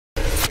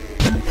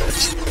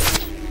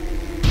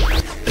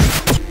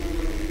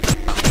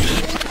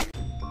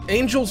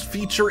Angels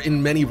feature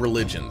in many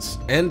religions,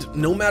 and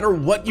no matter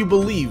what you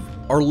believe,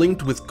 are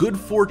linked with good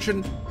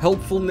fortune,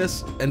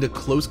 helpfulness, and a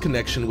close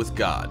connection with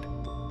God.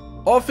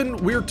 Often,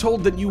 we're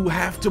told that you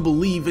have to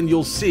believe and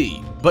you'll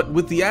see, but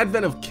with the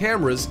advent of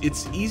cameras,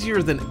 it's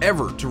easier than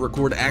ever to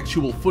record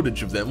actual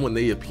footage of them when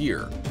they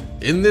appear.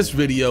 In this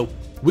video,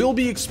 we'll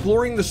be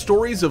exploring the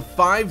stories of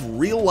 5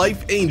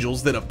 real-life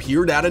angels that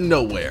appeared out of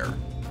nowhere.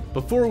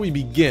 Before we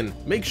begin,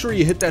 make sure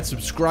you hit that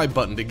subscribe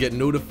button to get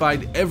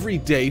notified every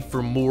day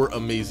for more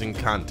amazing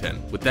content.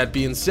 With that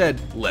being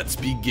said, let's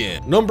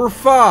begin. Number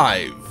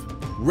 5.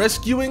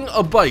 Rescuing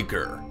a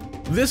biker.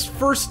 This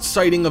first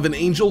sighting of an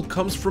angel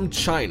comes from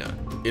China,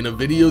 in a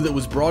video that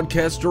was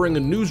broadcast during a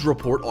news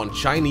report on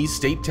Chinese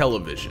state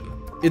television.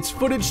 It's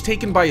footage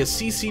taken by a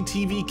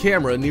CCTV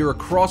camera near a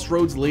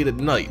crossroads late at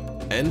night,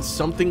 and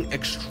something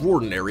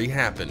extraordinary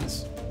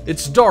happens.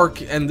 It's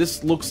dark, and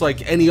this looks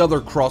like any other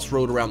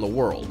crossroad around the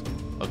world.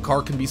 A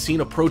car can be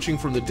seen approaching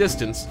from the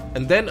distance,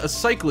 and then a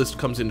cyclist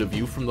comes into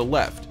view from the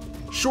left.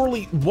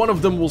 Surely, one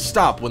of them will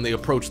stop when they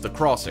approach the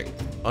crossing.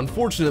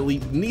 Unfortunately,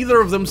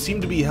 neither of them seem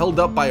to be held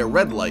up by a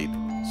red light,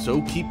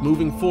 so keep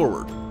moving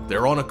forward.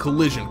 They're on a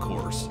collision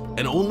course,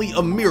 and only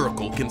a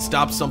miracle can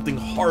stop something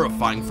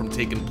horrifying from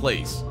taking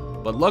place.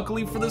 But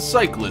luckily for the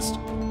cyclist,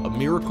 a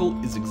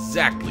miracle is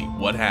exactly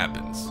what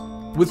happens.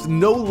 With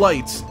no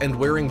lights and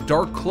wearing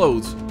dark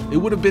clothes, it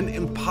would have been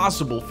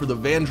impossible for the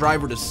van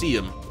driver to see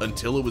him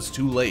until it was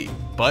too late.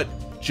 But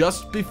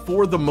just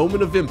before the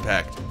moment of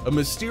impact, a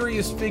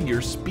mysterious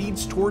figure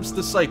speeds towards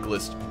the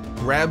cyclist,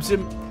 grabs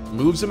him,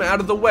 moves him out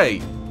of the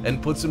way,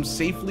 and puts him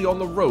safely on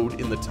the road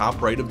in the top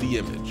right of the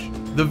image.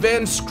 The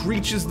van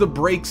screeches the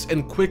brakes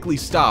and quickly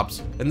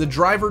stops, and the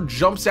driver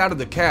jumps out of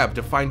the cab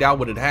to find out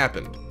what had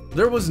happened.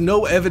 There was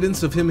no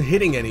evidence of him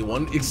hitting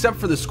anyone except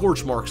for the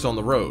scorch marks on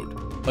the road.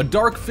 A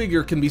dark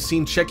figure can be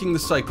seen checking the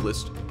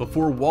cyclist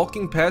before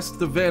walking past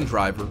the van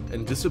driver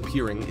and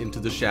disappearing into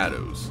the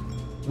shadows.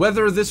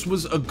 Whether this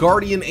was a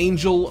guardian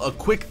angel, a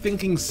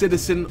quick-thinking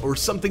citizen, or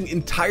something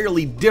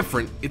entirely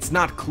different, it's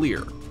not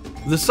clear.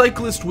 The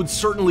cyclist would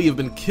certainly have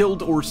been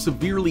killed or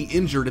severely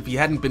injured if he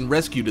hadn't been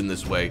rescued in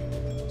this way,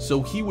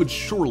 so he would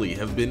surely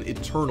have been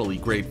eternally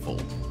grateful.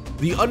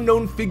 The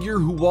unknown figure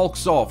who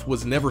walks off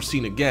was never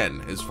seen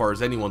again, as far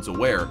as anyone's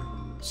aware,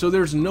 so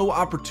there's no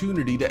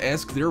opportunity to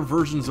ask their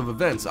versions of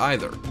events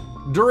either.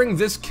 During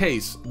this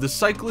case, the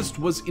cyclist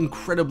was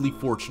incredibly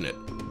fortunate,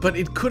 but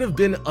it could have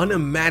been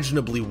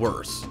unimaginably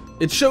worse.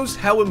 It shows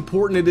how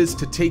important it is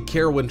to take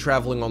care when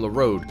traveling on the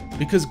road,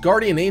 because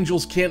guardian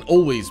angels can't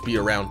always be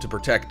around to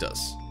protect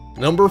us.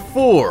 Number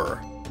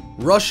 4.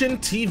 Russian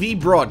TV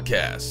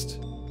broadcast.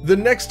 The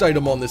next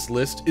item on this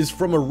list is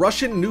from a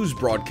Russian news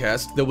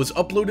broadcast that was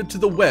uploaded to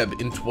the web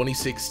in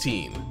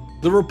 2016.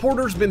 The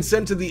reporter's been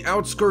sent to the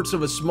outskirts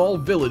of a small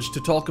village to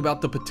talk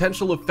about the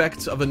potential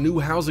effects of a new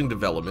housing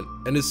development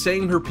and is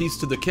saying her piece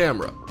to the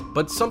camera,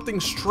 but something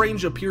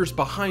strange appears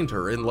behind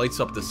her and lights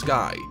up the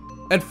sky.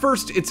 At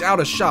first, it's out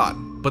of shot,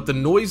 but the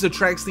noise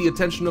attracts the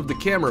attention of the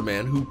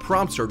cameraman who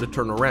prompts her to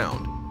turn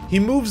around. He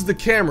moves the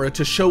camera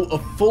to show a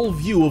full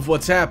view of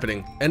what's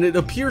happening, and it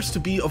appears to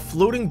be a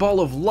floating ball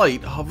of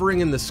light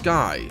hovering in the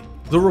sky.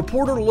 The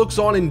reporter looks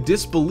on in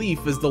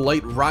disbelief as the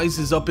light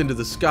rises up into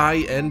the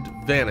sky and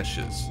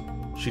vanishes.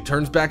 She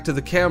turns back to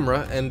the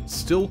camera and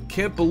still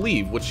can't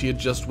believe what she had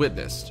just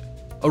witnessed.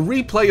 A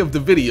replay of the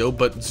video,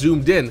 but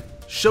zoomed in,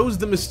 shows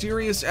the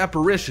mysterious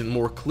apparition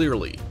more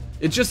clearly.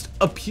 It just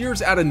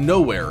appears out of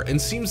nowhere and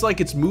seems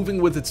like it's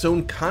moving with its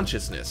own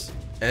consciousness.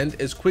 And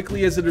as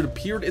quickly as it had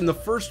appeared in the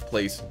first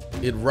place,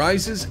 it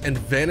rises and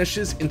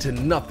vanishes into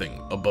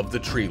nothing above the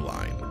tree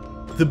line.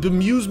 The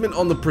bemusement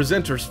on the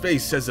presenter's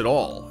face says it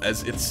all,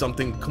 as it's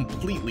something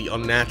completely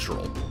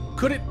unnatural.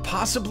 Could it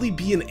possibly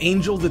be an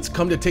angel that's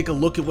come to take a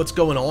look at what's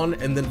going on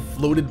and then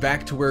floated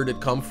back to where it had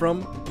come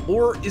from?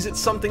 Or is it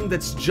something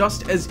that's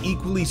just as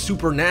equally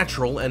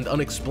supernatural and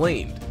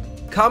unexplained?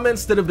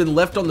 Comments that have been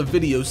left on the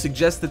video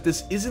suggest that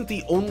this isn't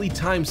the only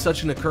time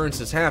such an occurrence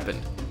has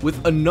happened,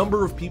 with a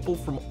number of people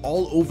from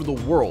all over the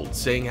world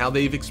saying how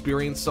they've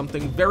experienced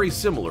something very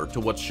similar to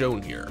what's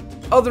shown here.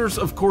 Others,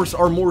 of course,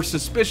 are more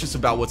suspicious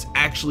about what's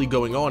actually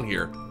going on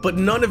here, but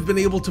none have been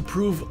able to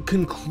prove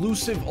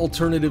conclusive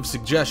alternative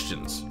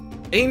suggestions.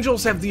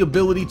 Angels have the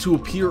ability to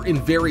appear in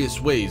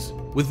various ways,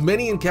 with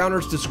many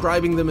encounters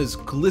describing them as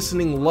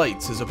glistening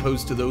lights as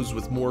opposed to those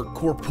with more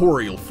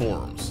corporeal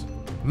forms.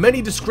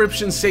 Many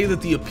descriptions say that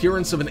the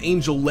appearance of an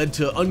angel led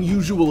to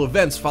unusual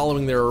events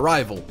following their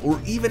arrival, or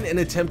even an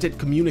attempt at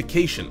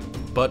communication,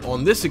 but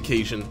on this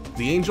occasion,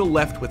 the angel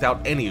left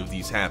without any of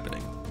these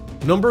happening.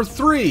 Number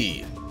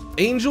 3.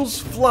 Angels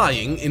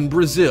flying in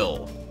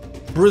Brazil.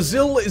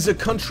 Brazil is a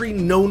country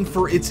known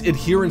for its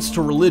adherence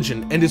to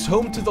religion and is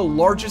home to the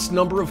largest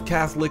number of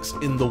Catholics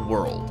in the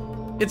world.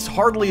 It's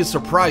hardly a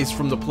surprise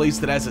from the place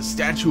that has a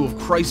statue of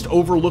Christ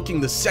overlooking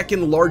the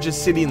second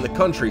largest city in the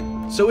country,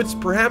 so it's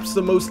perhaps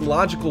the most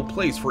logical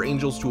place for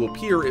angels to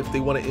appear if they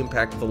want to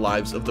impact the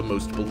lives of the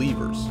most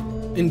believers.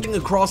 and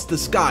across the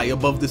sky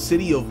above the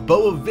city of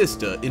Boa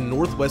Vista in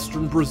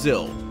northwestern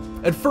Brazil.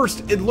 At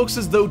first, it looks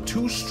as though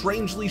two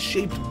strangely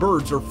shaped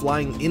birds are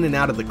flying in and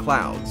out of the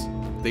clouds.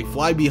 They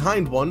fly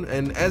behind one,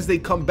 and as they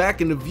come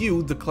back into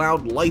view, the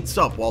cloud lights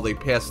up while they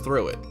pass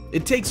through it.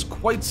 It takes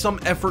quite some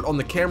effort on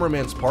the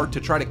cameraman's part to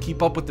try to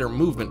keep up with their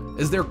movement,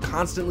 as they're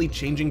constantly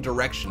changing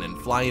direction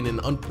and fly in an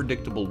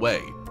unpredictable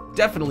way.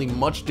 Definitely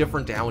much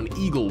different to how an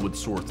eagle would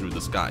soar through the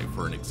sky,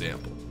 for an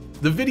example.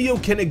 The video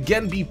can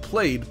again be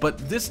played,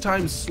 but this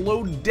time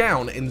slowed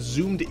down and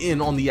zoomed in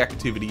on the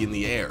activity in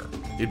the air.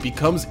 It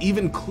becomes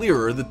even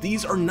clearer that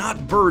these are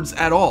not birds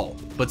at all,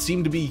 but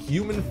seem to be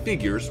human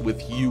figures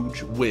with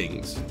huge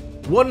wings.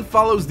 One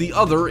follows the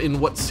other in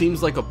what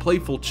seems like a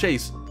playful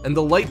chase, and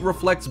the light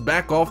reflects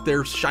back off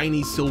their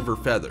shiny silver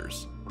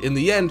feathers. In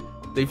the end,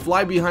 they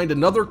fly behind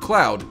another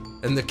cloud,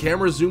 and the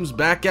camera zooms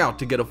back out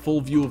to get a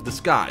full view of the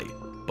sky,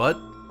 but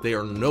they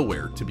are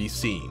nowhere to be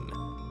seen.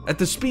 At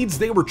the speeds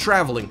they were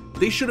traveling,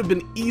 they should have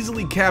been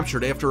easily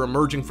captured after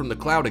emerging from the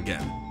cloud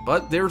again,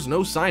 but there's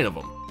no sign of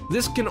them.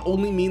 This can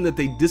only mean that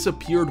they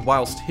disappeared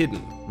whilst hidden,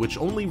 which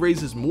only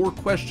raises more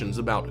questions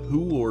about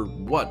who or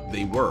what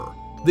they were.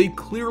 They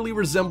clearly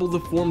resemble the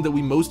form that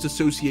we most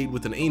associate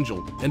with an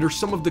angel, and are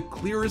some of the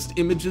clearest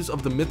images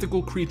of the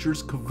mythical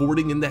creatures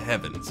cavorting in the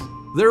heavens.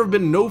 There have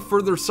been no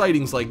further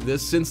sightings like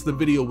this since the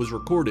video was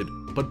recorded,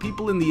 but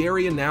people in the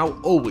area now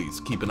always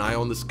keep an eye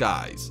on the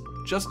skies,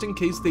 just in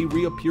case they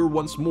reappear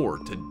once more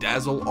to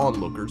dazzle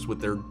onlookers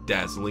with their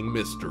dazzling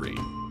mystery.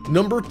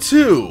 Number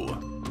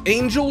 2.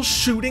 Angel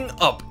shooting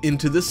up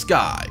into the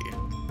sky.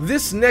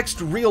 This next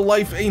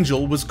real-life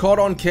angel was caught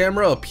on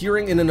camera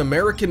appearing in an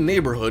American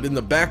neighborhood in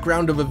the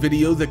background of a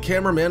video the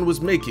cameraman was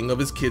making of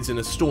his kids in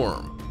a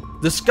storm.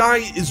 The sky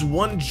is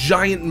one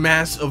giant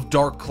mass of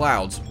dark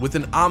clouds with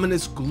an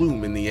ominous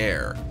gloom in the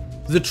air.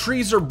 The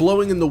trees are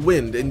blowing in the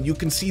wind, and you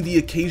can see the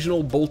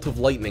occasional bolt of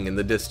lightning in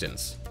the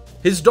distance.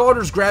 His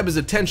daughters grab his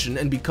attention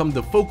and become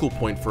the focal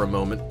point for a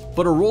moment,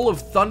 but a roll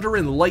of thunder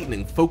and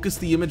lightning focus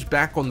the image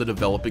back on the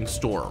developing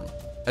storm.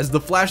 As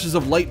the flashes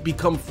of light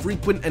become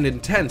frequent and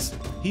intense,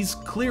 he's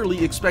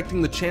clearly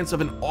expecting the chance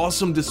of an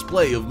awesome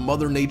display of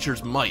Mother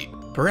Nature's might,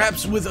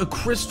 perhaps with a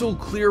crystal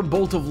clear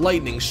bolt of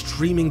lightning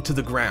streaming to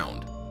the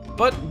ground.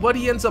 But what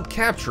he ends up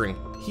capturing,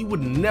 he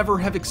would never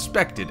have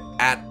expected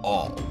at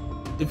all.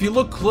 If you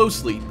look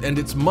closely, and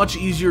it's much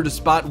easier to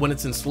spot when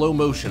it's in slow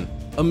motion,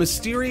 a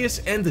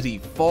mysterious entity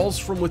falls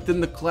from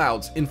within the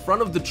clouds in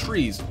front of the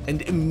trees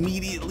and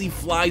immediately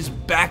flies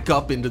back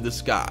up into the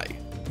sky.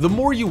 The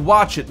more you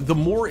watch it, the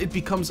more it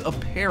becomes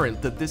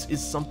apparent that this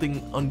is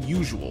something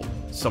unusual,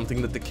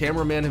 something that the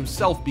cameraman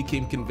himself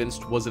became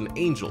convinced was an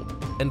angel,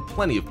 and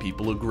plenty of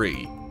people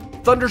agree.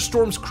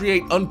 Thunderstorms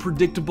create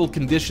unpredictable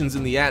conditions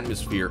in the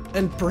atmosphere,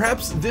 and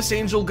perhaps this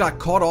angel got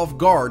caught off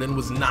guard and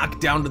was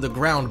knocked down to the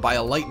ground by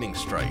a lightning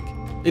strike.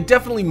 It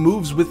definitely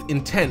moves with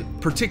intent,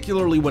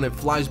 particularly when it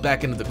flies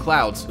back into the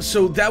clouds,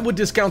 so that would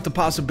discount the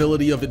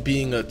possibility of it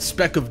being a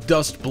speck of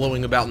dust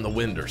blowing about in the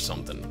wind or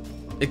something.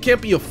 It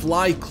can't be a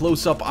fly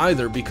close-up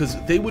either, because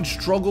they would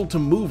struggle to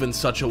move in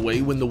such a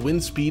way when the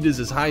wind speed is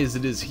as high as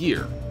it is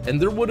here,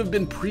 and there would have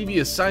been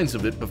previous signs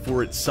of it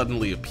before it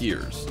suddenly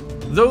appears.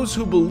 Those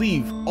who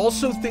believe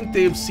also think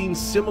they have seen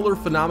similar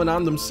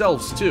phenomenon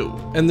themselves too,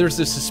 and there's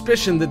a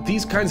suspicion that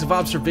these kinds of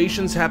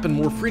observations happen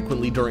more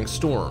frequently during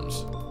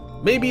storms.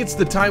 Maybe it's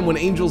the time when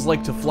angels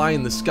like to fly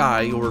in the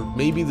sky, or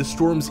maybe the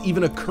storms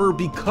even occur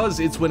because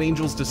it's when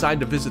angels decide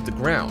to visit the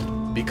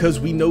ground. Because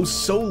we know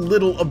so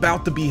little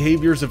about the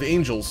behaviors of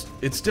angels,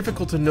 it's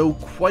difficult to know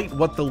quite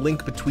what the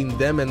link between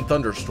them and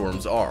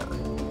thunderstorms are.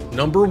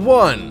 Number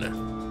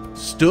 1.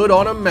 Stood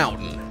on a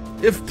mountain.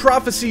 If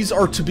prophecies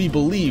are to be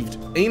believed,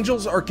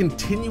 angels are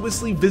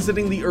continuously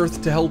visiting the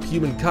earth to help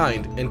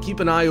humankind and keep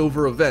an eye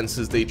over events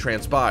as they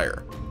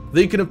transpire.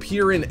 They can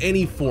appear in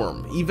any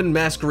form, even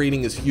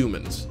masquerading as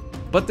humans.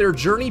 But their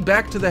journey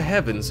back to the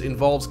heavens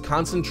involves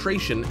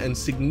concentration and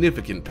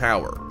significant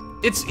power.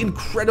 It's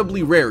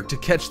incredibly rare to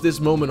catch this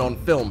moment on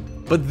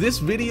film, but this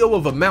video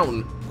of a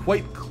mountain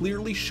quite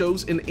clearly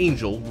shows an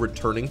angel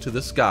returning to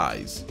the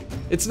skies.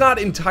 It's not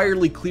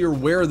entirely clear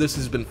where this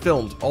has been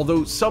filmed,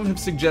 although some have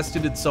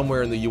suggested it's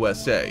somewhere in the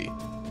USA.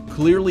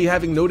 Clearly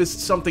having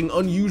noticed something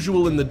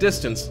unusual in the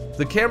distance,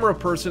 the camera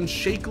person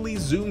shakily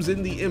zooms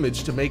in the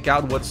image to make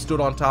out what stood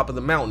on top of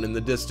the mountain in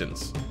the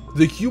distance.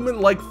 The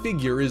human-like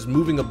figure is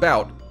moving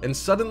about and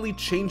suddenly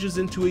changes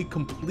into a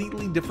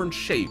completely different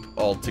shape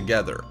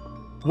altogether.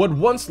 What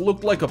once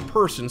looked like a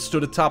person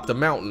stood atop the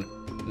mountain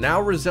now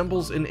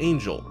resembles an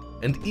angel,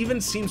 and even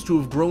seems to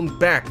have grown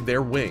back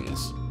their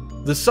wings.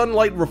 The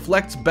sunlight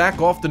reflects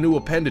back off the new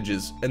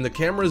appendages, and the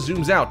camera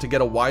zooms out to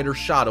get a wider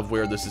shot of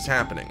where this is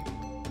happening.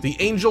 The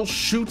angel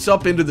shoots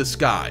up into the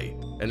sky,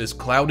 and is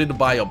clouded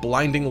by a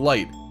blinding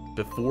light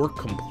before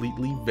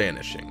completely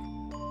vanishing.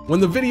 When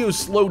the video is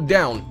slowed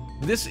down,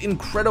 this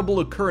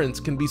incredible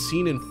occurrence can be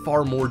seen in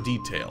far more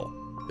detail.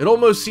 It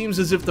almost seems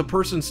as if the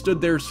person stood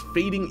there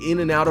fading in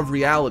and out of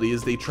reality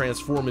as they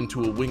transform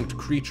into a winged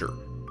creature.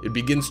 It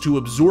begins to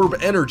absorb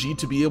energy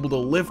to be able to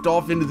lift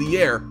off into the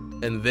air,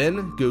 and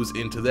then goes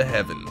into the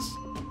heavens.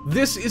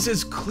 This is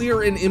as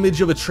clear an image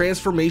of a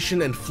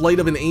transformation and flight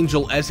of an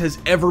angel as has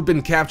ever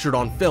been captured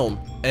on film,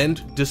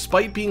 and,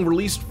 despite being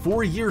released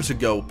 4 years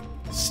ago,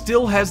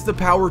 still has the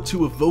power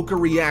to evoke a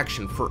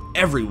reaction for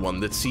everyone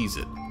that sees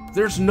it.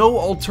 There's no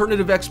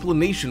alternative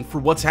explanation for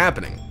what's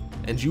happening,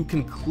 and you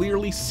can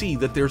clearly see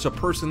that there's a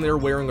person there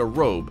wearing a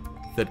robe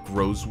that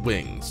grows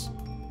wings.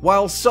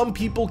 While some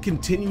people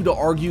continue to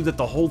argue that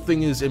the whole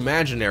thing is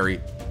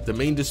imaginary, the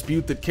main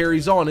dispute that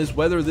carries on is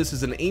whether this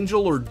is an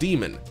angel or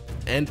demon,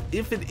 and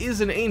if it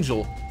is an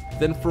angel,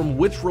 then from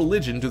which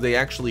religion do they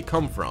actually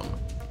come from?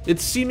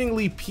 Its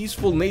seemingly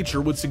peaceful nature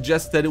would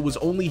suggest that it was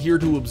only here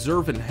to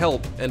observe and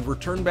help, and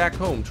return back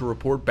home to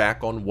report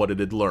back on what it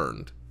had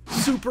learned.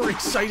 Super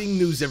exciting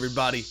news,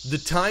 everybody! The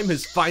time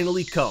has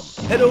finally come.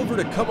 Head over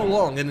to Come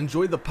Along and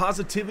enjoy the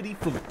positivity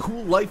from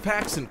cool life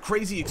hacks and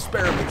crazy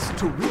experiments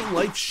to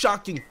real-life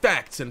shocking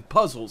facts and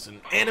puzzles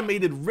and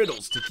animated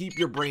riddles to keep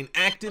your brain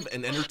active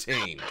and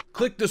entertained.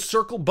 Click the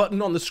circle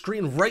button on the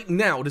screen right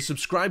now to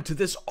subscribe to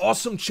this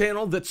awesome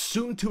channel that's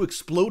soon to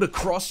explode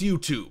across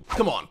YouTube.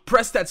 Come on,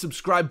 press that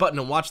subscribe button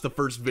and watch the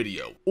first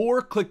video,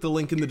 or click the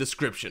link in the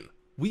description.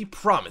 We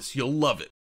promise you'll love it.